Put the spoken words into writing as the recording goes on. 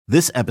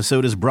This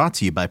episode is brought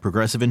to you by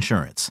Progressive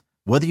Insurance.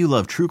 Whether you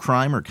love true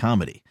crime or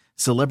comedy,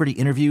 celebrity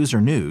interviews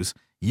or news,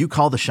 you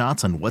call the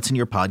shots on what's in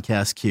your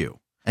podcast queue.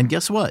 And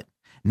guess what?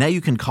 Now you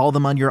can call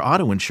them on your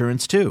auto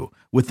insurance too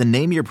with the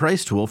Name Your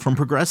Price tool from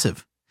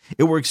Progressive.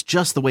 It works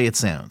just the way it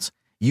sounds.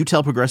 You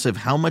tell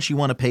Progressive how much you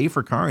want to pay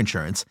for car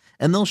insurance,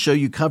 and they'll show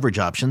you coverage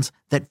options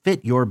that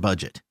fit your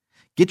budget.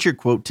 Get your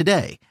quote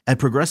today at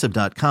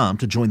Progressive.com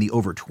to join the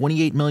over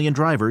 28 million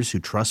drivers who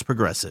trust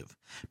Progressive.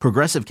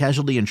 Progressive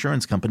Casualty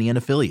Insurance Company and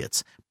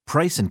Affiliates.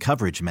 Price and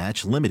coverage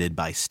match limited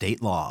by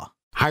state law.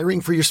 Hiring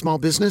for your small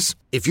business?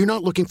 If you're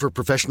not looking for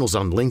professionals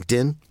on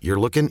LinkedIn, you're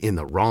looking in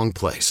the wrong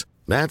place.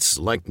 That's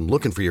like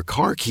looking for your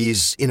car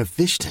keys in a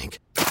fish tank.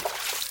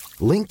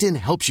 LinkedIn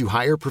helps you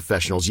hire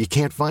professionals you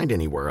can't find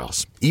anywhere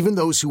else, even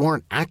those who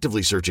aren't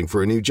actively searching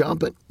for a new job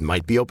but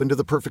might be open to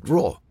the perfect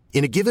role.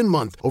 In a given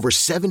month, over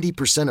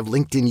 70% of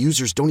LinkedIn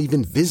users don't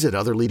even visit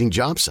other leading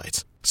job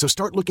sites. So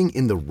start looking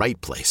in the right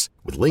place.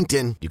 With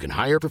LinkedIn, you can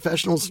hire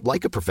professionals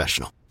like a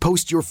professional.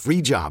 Post your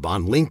free job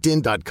on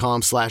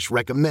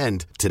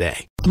linkedin.com/recommend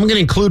today. I'm going to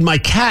include my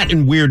cat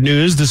in weird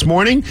news this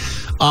morning.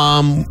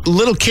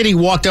 Little kitty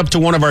walked up to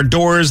one of our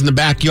doors in the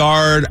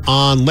backyard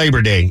on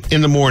Labor Day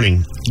in the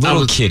morning.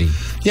 Little kitty.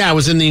 Yeah, I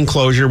was in the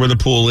enclosure where the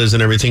pool is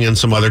and everything, and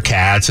some other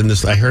cats, and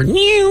I heard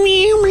meow,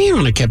 meow, meow,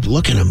 and I kept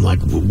looking. I'm like,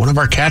 one of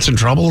our cats in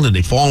trouble? Did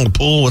they fall in the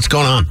pool? What's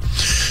going on?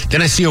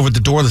 Then I see over the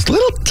door this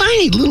little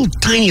tiny,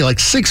 like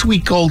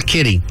 6-week-old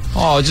kitty.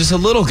 Oh, just a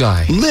little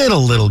guy.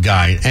 Little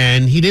guy,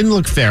 and he didn't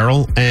look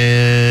feral,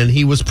 and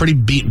he was pretty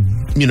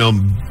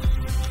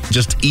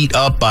just eat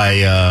up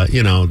by,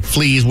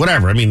 fleas,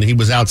 whatever. I mean, he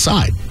was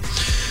outside.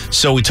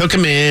 So we took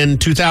him in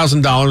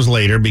 $2,000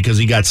 later because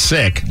he got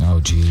sick. Oh,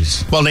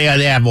 geez. Well, they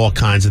have all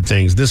kinds of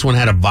things. This one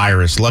had a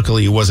virus.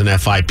 Luckily, it wasn't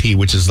FIP,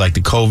 which is like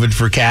the COVID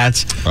for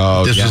cats.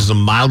 Oh, this was a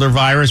milder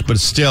virus, but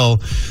still,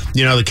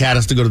 the cat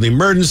has to go to the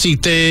emergency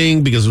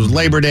thing because it was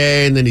Labor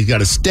Day, and then he's got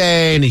to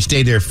stay, and he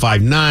stayed there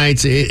 5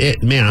 nights.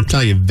 Man, I'm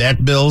telling you,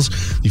 vet bills,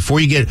 before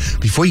you get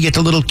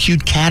the little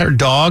cute cat or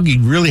dog,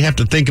 you really have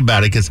to think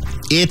about it because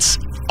it's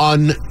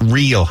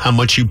unreal how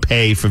much you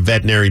pay for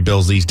veterinary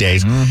bills these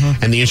days.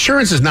 Mm-hmm. And the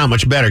insurance is not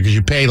much better because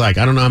you pay it's like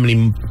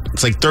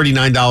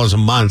 $39 a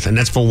month, and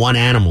that's for one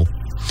animal.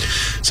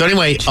 So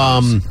anyway,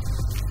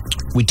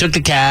 we took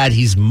the cat.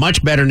 He's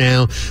much better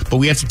now, but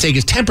we have to take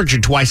his temperature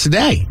twice a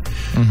day.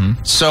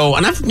 Mm-hmm. So,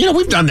 and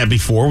we've done that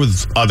before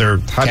with other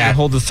cats. How do you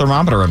hold the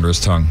thermometer under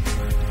his tongue?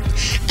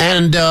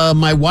 And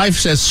my wife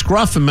says,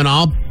 scruff him, and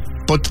I'll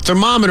put the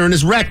thermometer in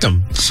his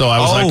rectum. So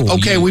I was like,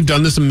 okay, we've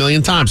done this a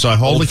million times. So I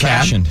hold the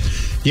cat.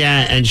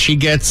 Yeah, and she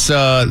gets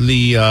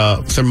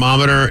the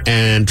thermometer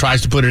and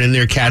tries to put it in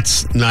there.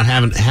 Cat's not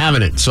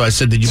having it. So I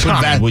said, did you put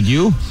Vaseline? Would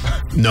you?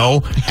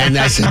 No. And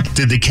I said,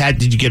 did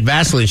you get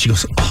Vaseline? She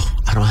goes, oh,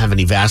 I don't have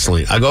any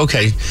Vaseline. I go,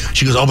 okay.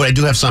 She goes, oh, but I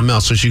do have something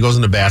else. So she goes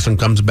in the bathroom,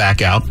 comes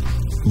back out.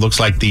 Looks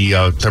like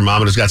the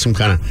thermometer's got some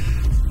kind of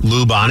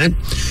lube on it,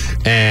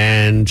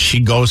 and she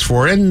goes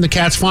for it, and the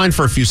cat's fine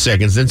for a few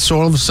seconds. Then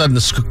so all of a sudden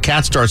the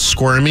cat starts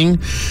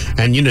squirming,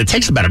 and it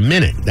takes about a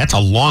minute. That's a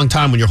long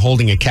time when you're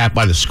holding a cat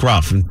by the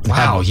scruff. And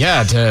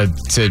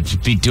to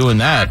be doing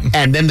that.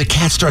 And then the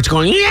cat starts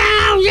going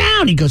meow meow,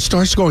 and he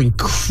starts going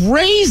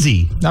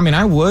crazy. I mean,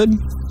 I would.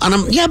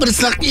 But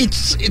it's not.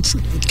 It's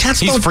cats.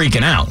 He's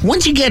freaking out.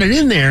 Once you get it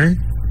in there,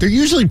 they're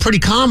usually pretty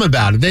calm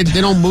about it. They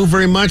don't move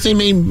very much. They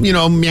may,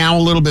 meow a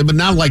little bit, but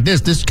not like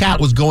this. This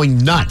cat was going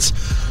nuts.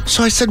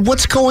 So I said,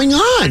 what's going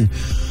on?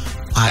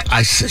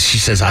 She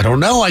says, I don't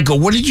know. I go,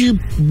 where did you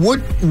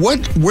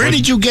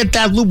get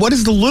that lube? What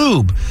is the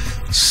lube?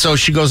 So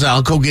she goes,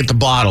 I'll go get the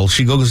bottle.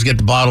 She goes get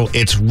the bottle.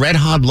 It's Red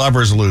Hot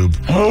Lover's lube.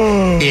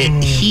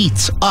 It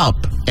heats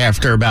up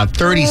after about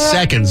 30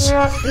 seconds.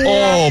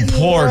 Oh,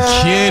 poor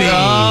kitty.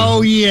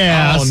 Oh,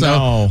 yeah. Oh,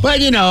 no.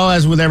 But,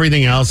 as with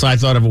everything else, I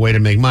thought of a way to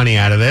make money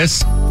out of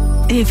this.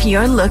 If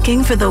you're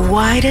looking for the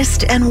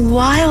widest and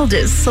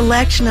wildest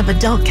selection of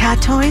adult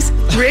cat toys,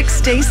 Rick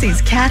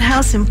Stacy's Cat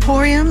House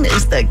Emporium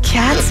is the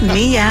cat's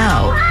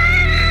meow.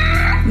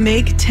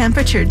 Make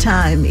temperature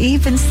time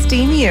even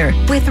steamier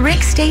with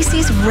Rick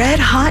Stacy's Red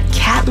Hot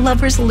Cat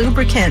Lover's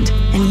Lubricant,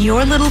 and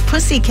your little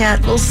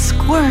pussycat will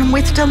squirm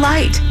with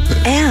delight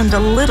and a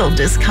little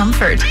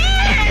discomfort.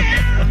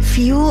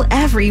 Fuel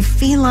every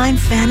feline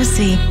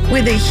fantasy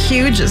with a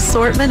huge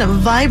assortment of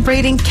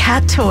vibrating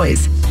cat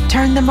toys.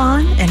 Turn them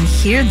on and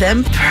hear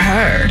them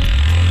purr.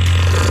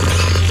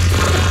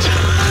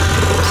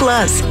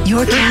 Plus,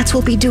 your cats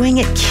will be doing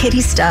it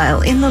kitty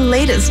style in the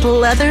latest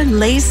leather,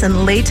 lace,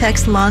 and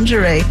latex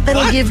lingerie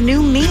that'll give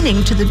new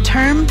meaning to the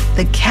term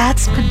the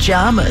cat's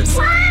pajamas.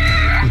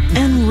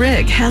 And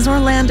Rick has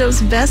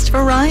Orlando's best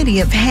variety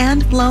of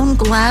hand-blown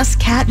glass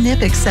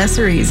catnip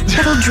accessories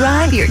that'll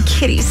drive your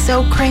kitty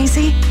so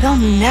crazy they'll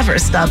never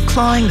stop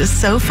clawing the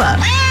sofa.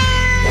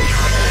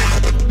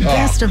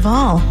 Best of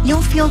all,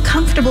 you'll feel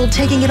comfortable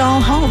taking it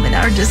all home in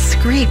our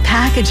discreet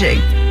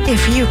packaging.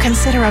 If you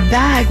consider a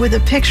bag with a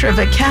picture of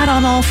a cat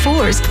on all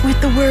fours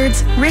with the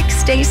words Rick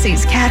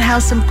Stacy's Cat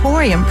House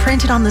Emporium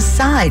printed on the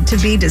side to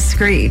be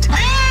discreet.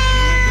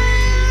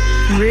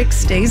 Rick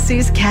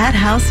Stacy's Cat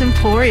House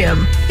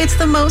Emporium. It's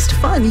the most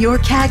fun your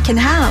cat can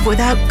have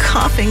without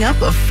coughing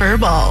up a fur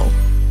ball.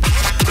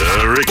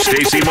 The Rick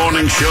Stacy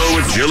Morning Show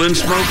with Jill and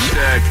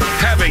Smokestack.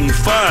 Having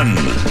fun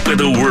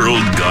with a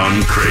world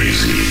gone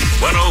crazy.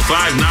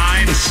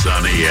 105.9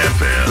 Sunny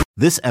FM.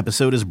 This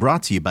episode is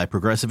brought to you by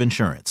Progressive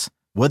Insurance.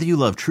 Whether you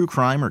love true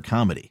crime or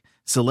comedy,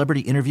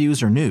 celebrity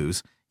interviews or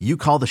news, you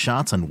call the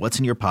shots on what's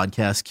in your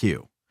podcast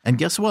queue. And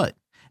guess what?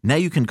 Now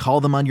you can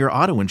call them on your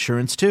auto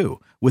insurance too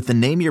with the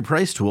Name Your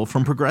Price tool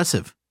from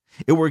Progressive.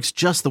 It works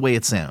just the way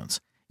it sounds.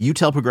 You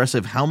tell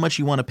Progressive how much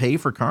you want to pay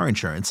for car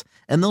insurance,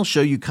 and they'll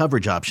show you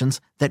coverage options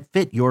that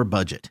fit your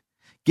budget.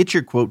 Get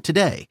your quote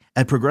today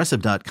at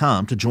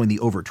Progressive.com to join the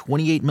over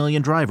 28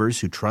 million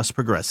drivers who trust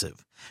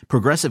Progressive.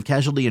 Progressive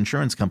Casualty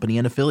Insurance Company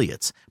and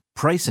Affiliates.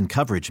 Price and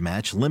coverage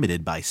match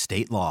limited by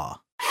state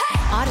law.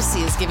 Odyssey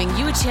is giving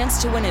you a chance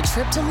to win a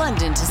trip to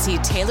London to see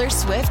Taylor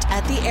Swift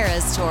at the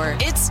Eras Tour.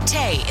 It's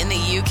Tay in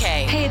the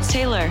UK. Hey, it's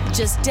Taylor.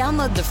 Just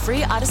download the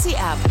free Odyssey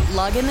app,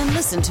 log in and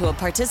listen to a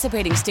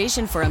participating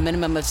station for a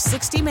minimum of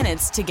 60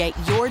 minutes to get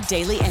your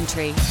daily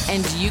entry.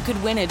 And you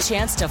could win a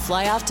chance to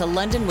fly off to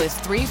London with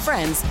 3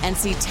 friends and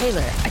see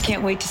Taylor. I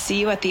can't wait to see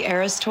you at the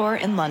Eras Tour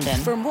in London.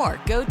 For more,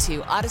 go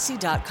to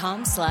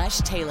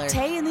odyssey.com/Taylor.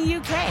 Tay in the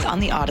UK. It's on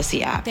the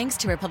Odyssey app. Thanks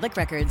to Republic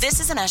Records. This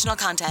is a national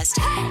contest.